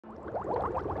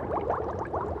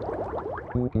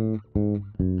Dorothy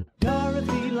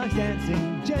likes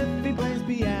dancing, Jeffy plays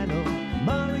piano,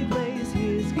 Murray plays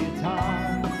his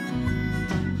guitar.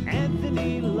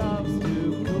 Anthony loves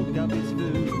to cook up his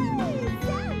food.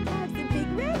 Sam drives a big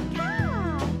red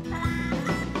car.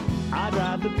 I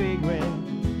drive the big red,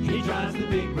 He drives the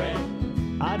big red.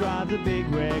 I drive the big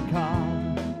red car.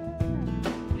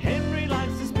 Henry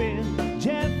likes to spin,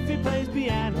 Jeffy plays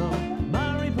piano,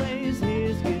 Murray plays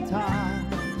his guitar.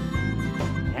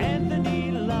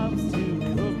 Anthony loves to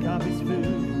cook up his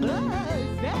food.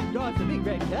 Sam drives a big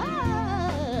red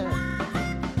car.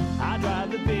 I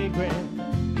drive the big red,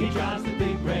 He drives the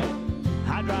big red.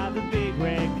 I drive the big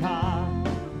red car.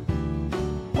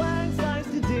 Wags likes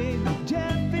to dig,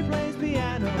 Jeffy plays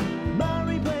piano,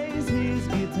 Murray plays his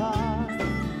guitar.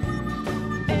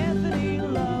 Anthony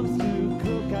loves to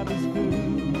cook up his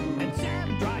food. And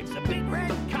Sam drives the big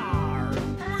red car.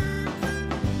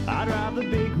 I drive the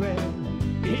big red,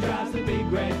 He drives the big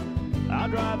red. I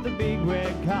drive the big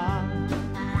red car.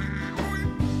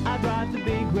 I drive the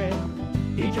big red,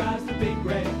 He drives the big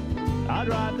red. I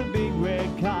drive the big red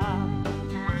car.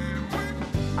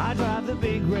 I drive the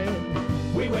big red,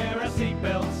 We wear our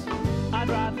seatbelts. I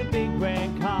drive the big red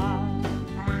car.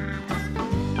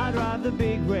 I drive the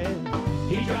big red,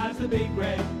 He drives the big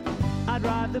red. I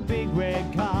drive the big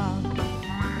red car.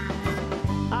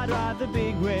 I drive the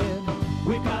big red,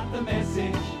 We've got the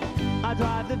message. I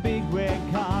drive the big red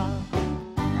car.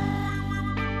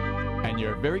 And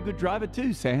you're a very good driver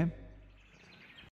too, Sam.